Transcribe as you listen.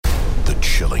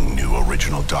chilling new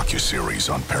original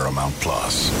docuseries on Paramount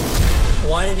Plus.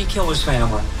 Why did he kill his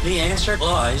family? The answer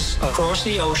lies across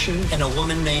the ocean in a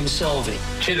woman named Sylvie.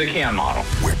 She's a Kia model.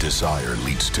 Where desire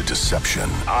leads to deception.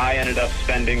 I ended up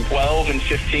spending $12,000 and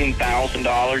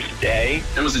 $15,000 a day.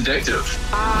 It was addictive.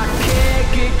 I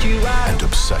can't get you out. And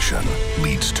obsession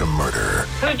leads to murder.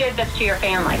 Who did this to your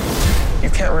family? You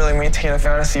can't really maintain a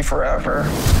fantasy forever.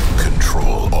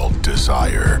 Control Alt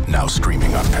Desire. Now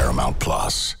streaming on Paramount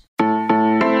Plus.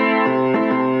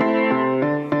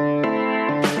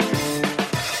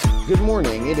 Good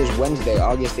morning. It is Wednesday,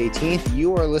 August 18th.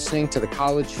 You are listening to the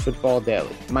College Football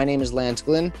Daily. My name is Lance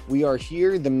Glynn. We are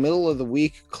here the middle of the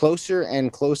week, closer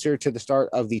and closer to the start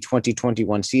of the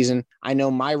 2021 season. I know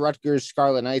my Rutgers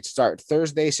Scarlet Knights start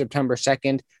Thursday, September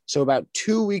 2nd, so about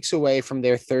 2 weeks away from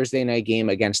their Thursday night game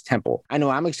against Temple. I know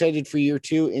I'm excited for year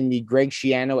two in the Greg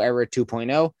Schiano era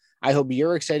 2.0. I hope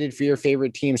you're excited for your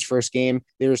favorite team's first game.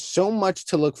 There's so much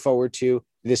to look forward to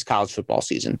this college football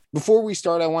season. Before we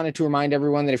start, I wanted to remind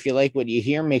everyone that if you like what you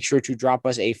hear, make sure to drop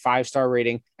us a 5-star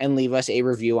rating and leave us a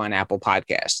review on Apple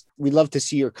Podcasts. We'd love to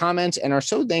see your comments and are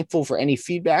so thankful for any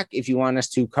feedback if you want us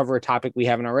to cover a topic we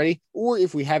haven't already, or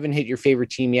if we haven't hit your favorite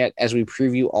team yet, as we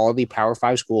preview all the Power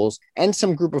 5 schools and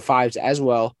some Group of Fives as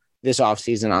well this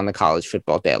offseason on the College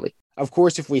Football Daily. Of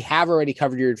course, if we have already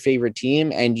covered your favorite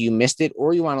team and you missed it,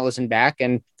 or you want to listen back,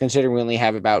 and considering we only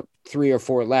have about 3 or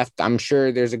 4 left, I'm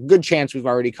sure there's a good chance we've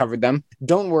already covered them.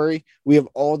 Don't worry, we have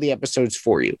all the episodes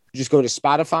for you. Just go to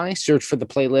Spotify, search for the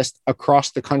playlist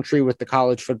Across the Country with the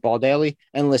College Football Daily,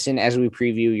 and listen as we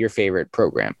preview your favorite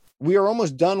program. We are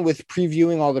almost done with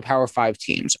previewing all the Power 5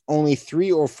 teams. Only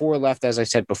 3 or 4 left, as I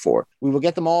said before. We will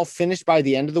get them all finished by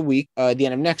the end of the week, the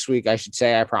end of next week, I should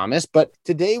say, I promise. But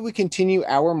today we continue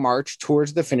our march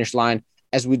towards the finish line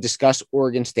as we discuss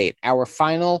Oregon State, our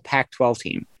final Pac-12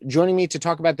 team. Joining me to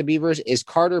talk about the Beavers is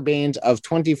Carter Baines of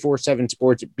 24/7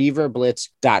 Sports,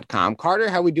 BeaverBlitz.com. Carter,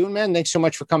 how we doing, man? Thanks so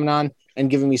much for coming on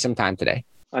and giving me some time today.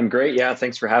 I'm great. Yeah,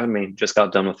 thanks for having me. Just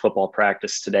got done with football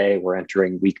practice today. We're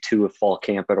entering week 2 of fall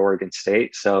camp at Oregon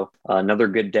State. So another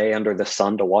good day under the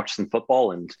sun to watch some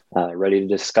football and ready to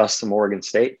discuss some Oregon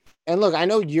State. And look, I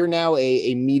know you're now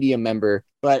a media member,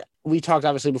 but we talked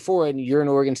obviously before, and you're an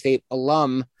Oregon State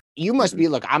alum. You must be,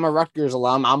 look, I'm a Rutgers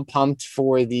alum. I'm pumped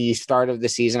for the start of the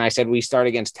season. I said we start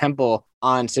against Temple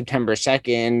on September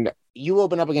 2nd. You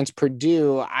open up against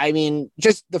Purdue. I mean,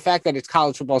 just the fact that it's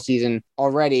college football season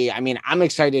already, I mean, I'm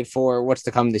excited for what's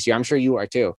to come this year. I'm sure you are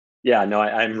too. Yeah, no,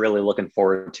 I'm really looking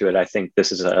forward to it. I think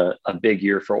this is a big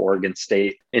year for Oregon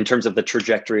State in terms of the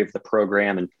trajectory of the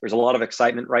program. And there's a lot of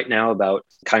excitement right now about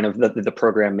kind of the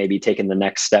program maybe taking the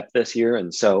next step this year.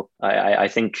 And so I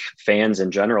think fans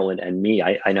in general and me,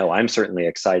 I know I'm certainly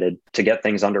excited to get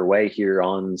things underway here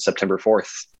on September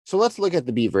 4th. So let's look at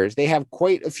the Beavers. They have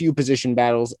quite a few position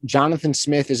battles. Jonathan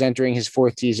Smith is entering his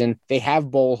 4th season. They have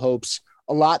bowl hopes.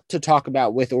 A lot to talk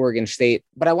about with Oregon State,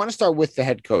 but I want to start with the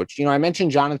head coach. You know, I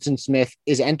mentioned Jonathan Smith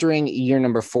is entering year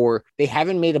number 4. They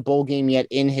haven't made a bowl game yet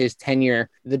in his tenure.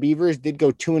 The Beavers did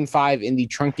go 2-5 in the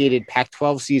truncated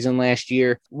Pac-12 season last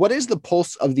year. What is the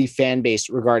pulse of the fan base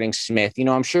regarding Smith? You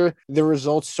know, I'm sure the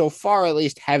results so far at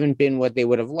least haven't been what they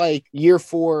would have liked. Year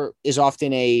 4 is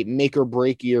often a make or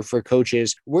break year for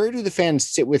coaches. Where do the fans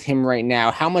sit with him right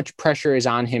now? How much pressure is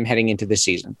on him heading into the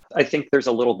season? I think there's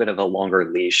a little bit of a longer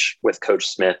leash with Coach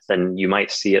Smith than you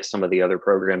might see at some of the other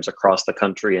programs across the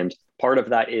country. And part of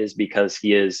that is because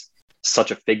he is such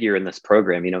a figure in this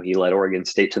program. You know, he led Oregon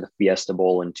State to the Fiesta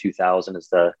Bowl in 2000 as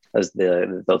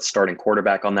the starting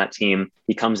quarterback on that team.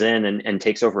 He comes in and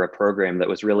takes over a program that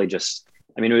was really just,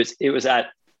 I mean, it was at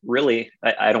really,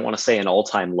 I don't want to say an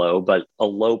all-time low, but a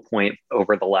low point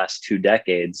over the last 2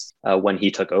 decades when he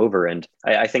took over. And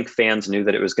I think fans knew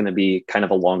that it was going to be kind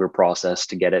of a longer process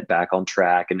to get it back on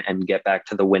track and get back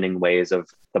to the winning ways of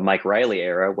the Mike Riley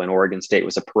era when Oregon State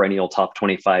was a perennial top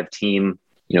 25 team,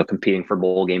 you know, competing for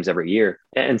bowl games every year.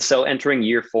 And so entering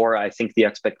year 4, I think the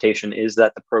expectation is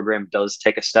that the program does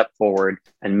take a step forward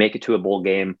and make it to a bowl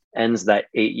game, ends that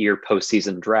 8-year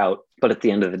postseason drought. But at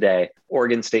the end of the day,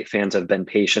 Oregon State fans have been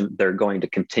patient. They're going to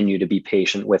continue to be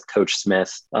patient with Coach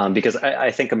Smith because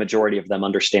I think a majority of them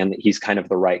understand that he's kind of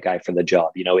the right guy for the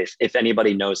job. You know, if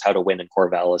anybody knows how to win in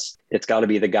Corvallis, it's got to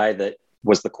be the guy that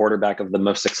was the quarterback of the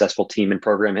most successful team in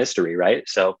program history, right?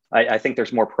 So I think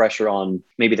there's more pressure on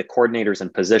maybe the coordinators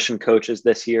and position coaches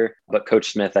this year, but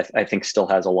Coach Smith, I think, still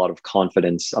has a lot of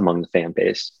confidence among the fan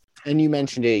base. And you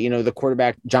mentioned it, you know, the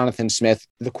quarterback, Jonathan Smith,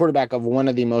 the quarterback of one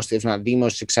of the most, if not the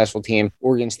most successful team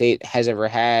Oregon State has ever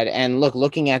had. And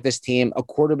looking at this team, a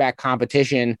quarterback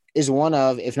competition is one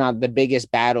of, if not the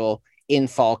biggest battle in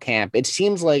fall camp. It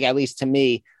seems like, at least to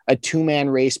me, a two-man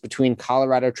race between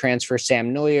Colorado transfer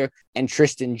Sam Neuer and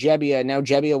Tristan Gebbia. Now,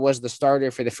 Gebbia was the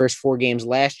starter for the first 4 games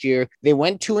last year. They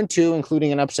went 2-2,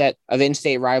 including an upset of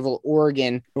in-state rival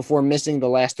Oregon before missing the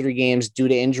last 3 games due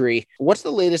to injury. What's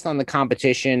the latest on the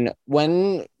competition?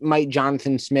 When might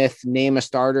Jonathan Smith name a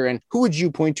starter, and who would you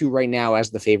point to right now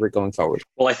as the favorite going forward?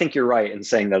 Well, I think you're right in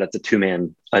saying that it's a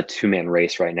two-man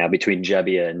race right now between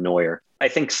Gebbia and Neuer. I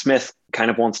think Smith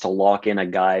kind of wants to lock in a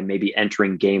guy maybe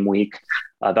entering game week.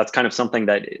 That's kind of something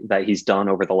that he's done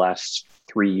over the last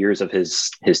 3 years of his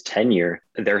tenure.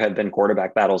 There have been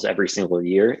quarterback battles every single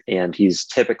year, and he's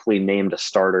typically named a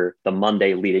starter the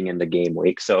Monday leading into game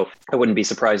week. So I wouldn't be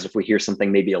surprised if we hear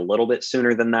something maybe a little bit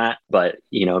sooner than that. But,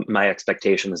 my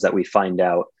expectation is that we find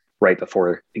out right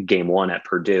before game 1 at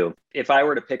Purdue. If I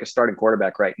were to pick a starting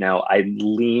quarterback right now, I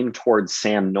lean towards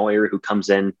Sam Neuer, who comes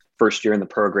in first year in the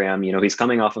program. He's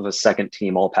coming off of a second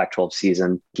team all Pac-12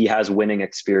 season. He has winning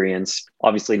experience,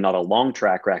 obviously not a long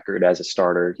track record as a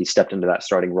starter. He stepped into that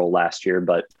starting role last year,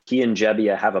 but he and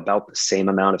Gebbia have about the same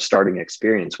amount of starting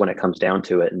experience when it comes down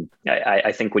to it. And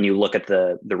I think when you look at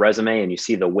the resume and you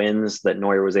see the wins that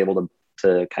Neuer was able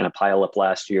to kind of pile up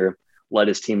last year, led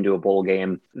his team to a bowl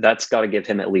game, that's got to give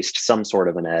him at least some sort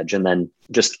of an edge. And then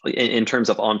just in terms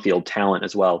of on-field talent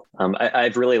as well,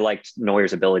 I've really liked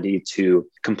Neuer's ability to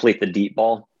complete the deep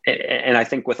ball. And I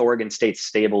think with Oregon State's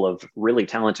stable of really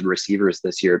talented receivers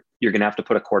this year, you're going to have to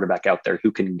put a quarterback out there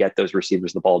who can get those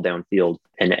receivers the ball downfield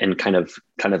and kind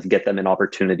of get them in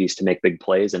opportunities to make big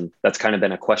plays. And that's kind of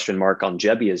been a question mark on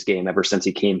Gebbia's game ever since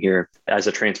he came here as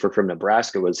a transfer from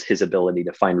Nebraska, was his ability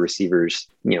to find receivers,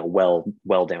 well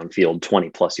downfield, 20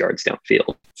 plus yards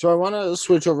downfield. So I want to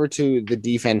switch over to the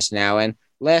defense now. And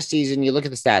last season, you look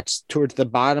at the stats, towards the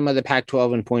bottom of the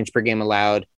Pac-12 in points per game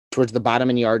allowed, towards the bottom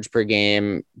in yards per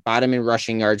game, bottom in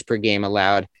rushing yards per game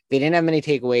allowed. They didn't have many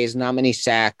takeaways, not many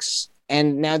sacks.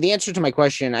 And now the answer to my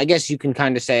question, I guess you can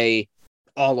kind of say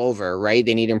all over, right?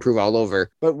 They need to improve all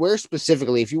over. But where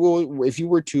specifically, if you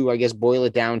were to, I guess, boil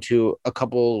it down to a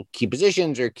couple key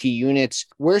positions or key units,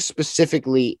 where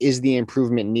specifically is the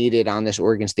improvement needed on this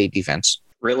Oregon State defense?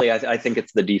 Really, I think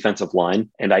it's the defensive line.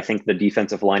 And I think the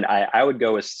defensive line, I would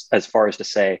go as far as to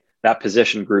say that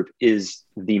position group is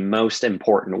the most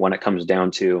important when it comes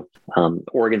down to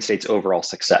Oregon State's overall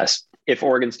success. If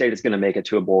Oregon State is going to make it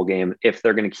to a bowl game, if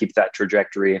they're going to keep that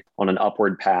trajectory on an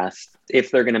upward path, if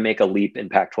they're going to make a leap in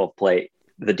Pac-12 play,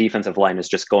 the defensive line is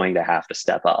just going to have to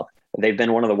step up. They've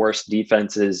been one of the worst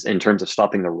defenses in terms of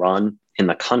stopping the run in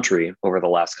the country over the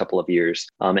last couple of years.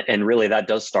 And really that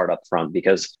does start up front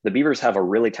because the Beavers have a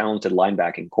really talented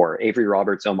linebacking core. Avery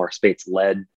Roberts, Omar Spates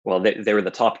they were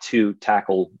the top 2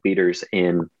 tackle leaders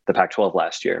in the Pac-12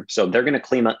 last year. So they're going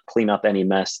to clean up any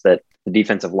mess that the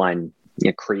defensive line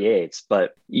creates,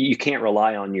 but you can't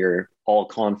rely on your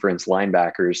all-conference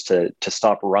linebackers to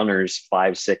stop runners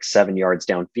 5, 6, 7 yards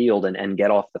downfield and get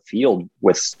off the field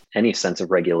with any sense of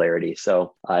regularity.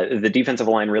 So the defensive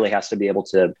line really has to be able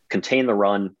to contain the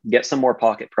run, get some more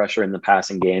pocket pressure in the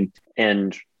passing game,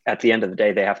 and at the end of the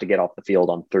day, they have to get off the field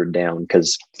on third down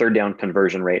because third down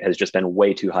conversion rate has just been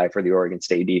way too high for the Oregon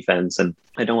State defense. And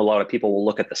I know a lot of people will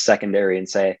look at the secondary and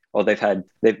say, oh, they've had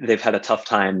a tough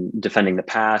time defending the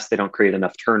pass. They don't create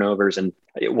enough turnovers. And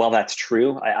while that's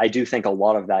true, I do think a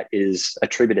lot of that is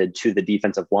attributed to the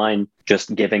defensive line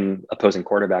just giving opposing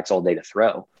quarterbacks all day to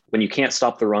throw. When you can't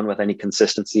stop the run with any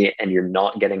consistency and you're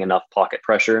not getting enough pocket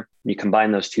pressure, you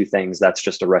combine those two things, that's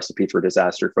just a recipe for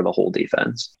disaster for the whole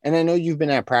defense. And I know you've been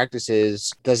at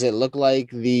practices. Does it look like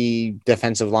the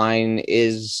defensive line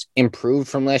is improved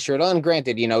from last year? And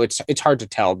granted, it's hard to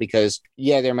tell because,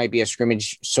 there might be one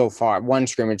scrimmage so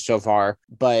far,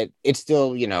 but it's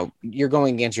still, you're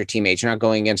going against your teammates. You're not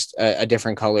going against a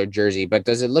different colored jersey. But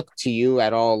does it look to you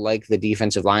at all like the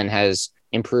defensive line has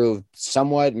improved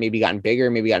somewhat, maybe gotten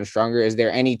bigger, maybe gotten stronger? Is there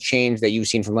any change that you've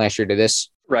seen from last year to this?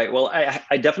 Right. Well,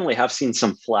 I definitely have seen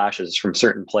some flashes from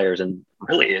certain players, and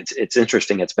really it's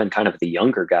interesting. It's been kind of the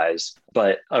younger guys,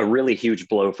 but a really huge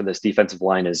blow for this defensive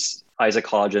line is Isaac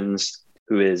Hodgins,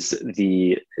 who is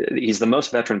he's the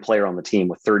most veteran player on the team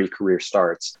with 30 career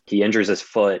starts. He injures his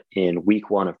foot in week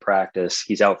 1 of practice.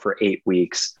 He's out for 8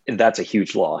 weeks. That's a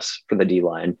huge loss for the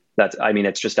D-line.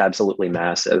 It's just absolutely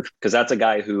massive because that's a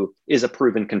guy who is a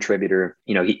proven contributor.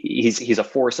 He's a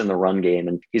force in the run game,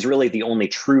 and he's really the only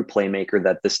true playmaker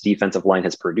that this defensive line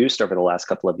has produced over the last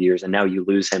couple of years. And now you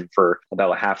lose him for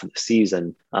about half of the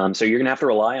season. So you're going to have to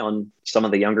rely on some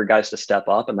of the younger guys to step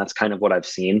up. And that's kind of what I've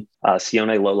seen.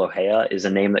 Sione Lolohea is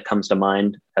a name that comes to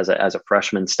mind as a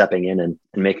freshman stepping in and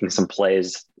making some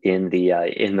plays in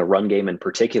the run game in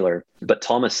particular. But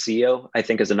Thomas Seo, I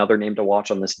think, is another name to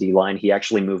watch on this D line. He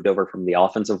actually moved over from the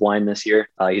offensive line this year.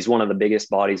 He's one of the biggest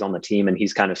bodies on the team, and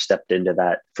he's kind of stepped into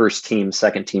that first team,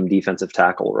 second team defensive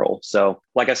tackle role. So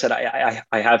like I said,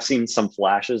 I have seen some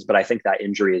flashes, but I think that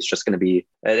injury is just going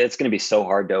to be so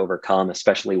hard to overcome,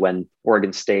 especially when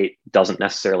Oregon State doesn't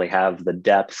necessarily have the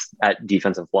depth at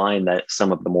defensive line that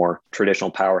some of the more traditional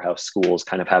powerhouse schools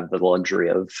kind of have the luxury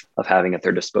of having at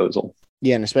their disposal.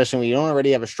 Yeah, and especially when you don't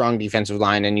already have a strong defensive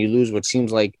line and you lose what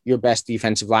seems like your best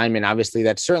defensive lineman, obviously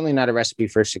that's certainly not a recipe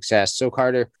for success. So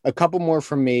Carter, a couple more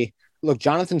from me. Look,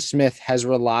 Jonathan Smith has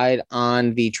relied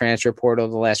on the transfer portal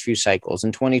the last few cycles.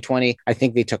 In 2020, I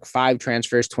think they took 5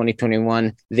 transfers.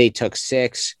 2021, they took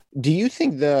 6. Do you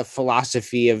think the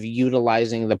philosophy of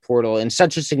utilizing the portal in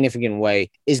such a significant way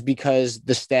is because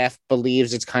the staff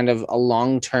believes it's kind of a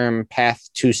long-term path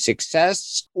to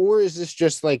success? Or is this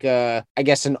just like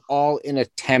an all-in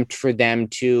attempt for them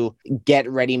to get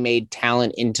ready-made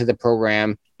talent into the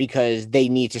program because they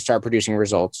need to start producing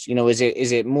results? You know, is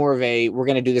it more of a, we're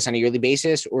going to do this on a yearly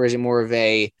basis, or is it more of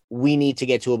a, we need to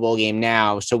get to a bowl game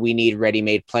now, so we need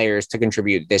ready-made players to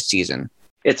contribute this season?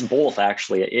 It's both,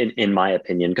 actually, in my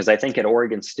opinion, because I think at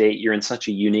Oregon State, you're in such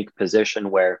a unique position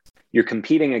where you're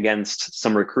competing against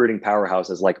some recruiting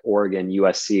powerhouses like Oregon,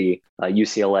 USC,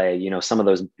 UCLA, you know, some of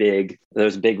those big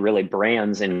really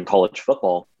brands in college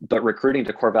football. But recruiting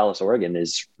to Corvallis, Oregon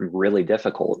is really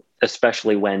difficult,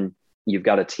 especially when you've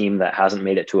got a team that hasn't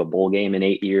made it to a bowl game in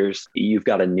 8 years. You've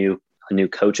got a new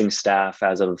coaching staff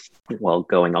as of,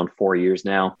 going on 4 years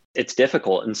now. It's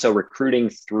difficult. And so recruiting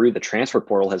through the transfer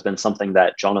portal has been something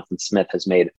that Jonathan Smith has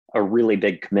made a really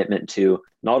big commitment to,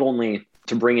 not only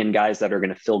to bring in guys that are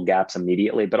going to fill gaps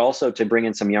immediately, but also to bring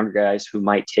in some younger guys who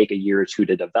might take a year or two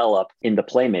to develop into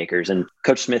playmakers. And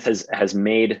Coach Smith has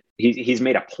made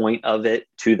a point of it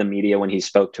to the media when he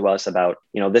spoke to us about,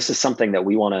 this is something that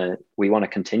we want to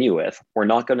continue with. We're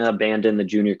not going to abandon the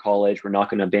junior college. We're not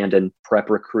going to abandon prep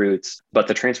recruits, but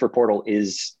the transfer portal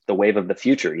is the wave of the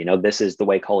future. This is the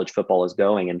way college football is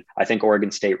going. And I think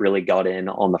Oregon State really got in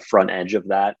on the front edge of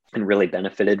that and really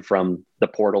benefited from the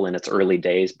portal in its early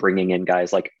days, bringing in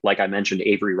guys like I mentioned,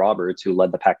 Avery Roberts, who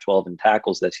led the Pac-12 in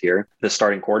tackles this year. The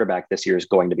starting quarterback this year is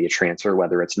going to be a transfer,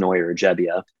 whether it's Noyer or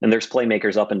Jebbia. And there's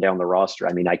playmakers up and down the roster.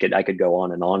 I mean, I could go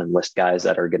on and list guys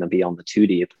that are going to be on the 2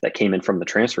 deep that came in from the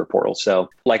transfer portal. So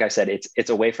like I said, it's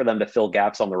a way for them to fill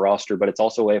gaps on the roster, but it's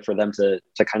also a way for them to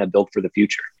kind of build for the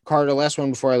future. Carter, last one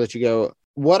before I let you go.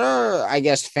 What are,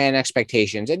 fan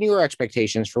expectations and your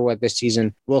expectations for what this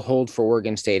season will hold for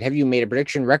Oregon State? Have you made a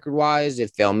prediction record-wise,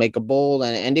 if they'll make a bowl?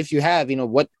 And if you have,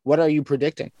 what are you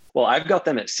predicting? Well, I've got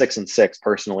them at 6-6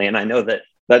 personally, and I know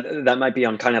that might be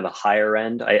on kind of the higher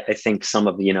end. I think some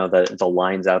of the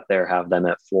lines out there have them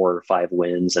at 4 or 5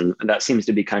 wins, and that seems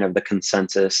to be kind of the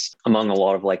consensus among a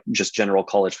lot of just general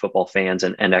college football fans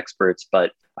and experts.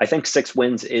 But I think 6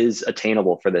 wins is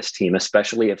attainable for this team,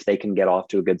 especially if they can get off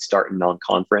to a good start in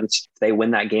non-conference. If they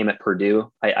win that game at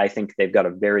Purdue, I think they've got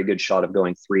a very good shot of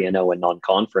going 3-0 in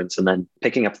non-conference, and then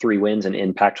picking up 3 wins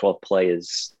in Pac-12 play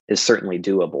is certainly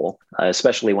doable,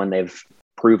 especially when they've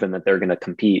proven that they're going to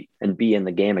compete and be in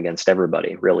the game against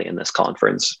everybody really in this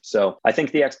conference. So I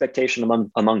think the expectation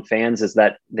among fans is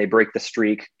that they break the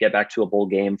streak, get back to a bowl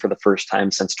game for the first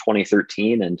time since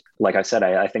 2013. And like I said,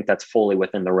 I think that's fully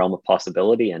within the realm of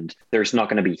possibility. And there's not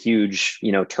going to be huge,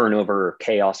 turnover or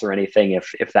chaos or anything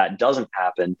if that doesn't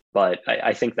happen. But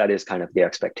I think that is kind of the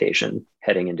expectation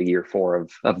heading into year 4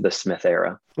 of the Smith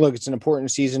era. Look, it's an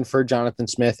important season for Jonathan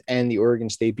Smith and the Oregon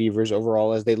State Beavers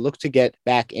overall as they look to get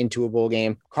back into a bowl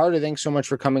game. Carter, thanks so much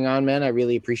for coming on, man. I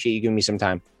really appreciate you giving me some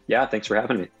time. Yeah, thanks for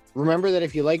having me. Remember that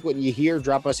if you like what you hear,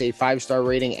 drop us a 5-star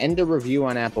rating and a review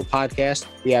on Apple Podcasts.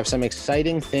 We have some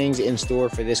exciting things in store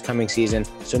for this coming season,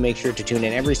 so make sure to tune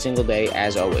in every single day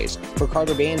as always. For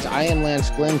Carter Baines, I am Lance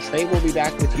Glynn. Trey will be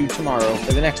back with you tomorrow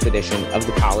for the next edition of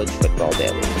the College Football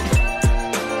Daily.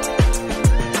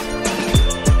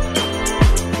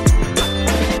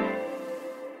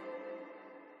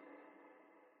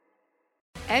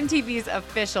 MTV's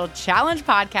official Challenge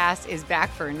podcast is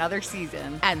back for another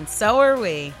season. And so are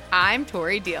we. I'm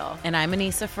Tori Deal. And I'm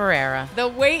Anissa Ferreira. The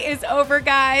wait is over,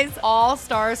 guys. All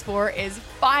Stars 4 is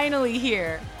finally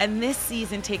here. And this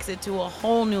season takes it to a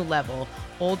whole new level.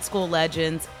 Old school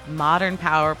legends, modern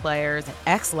power players, and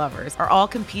ex-lovers are all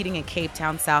competing in Cape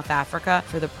Town, South Africa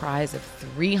for the prize of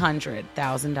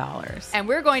 $300,000. And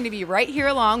we're going to be right here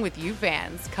along with you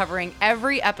fans, covering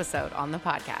every episode on the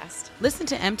podcast. Listen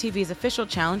to MTV's official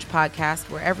Challenge podcast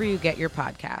wherever you get your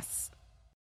podcasts.